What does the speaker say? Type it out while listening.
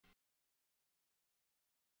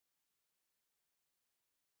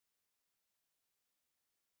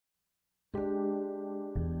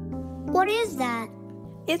What is that?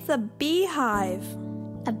 It's a beehive.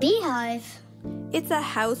 A beehive? It's a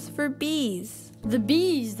house for bees. The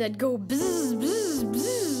bees that go bzz, bzz,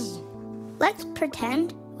 bzz. Let's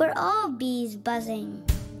pretend we're all bees buzzing.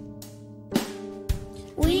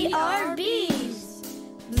 We are bees.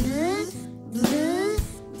 Bzz, bzz,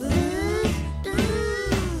 bzz,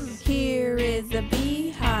 bzz. Here is a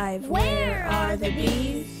beehive. Where are the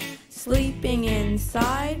bees? Sleeping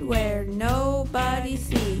inside where nobody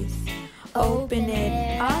sees. Open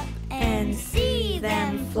it up and see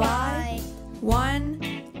them fly. 1,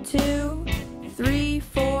 2, 3,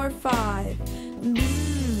 4, 5.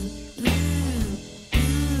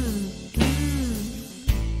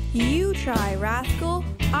 You try, Rascal.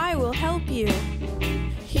 I will help you.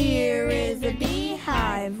 Here is a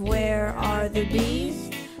beehive. Where are the bees?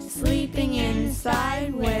 Sleeping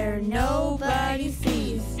inside where nobody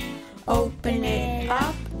sees. Open it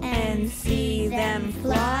up and see them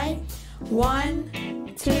fly. 1,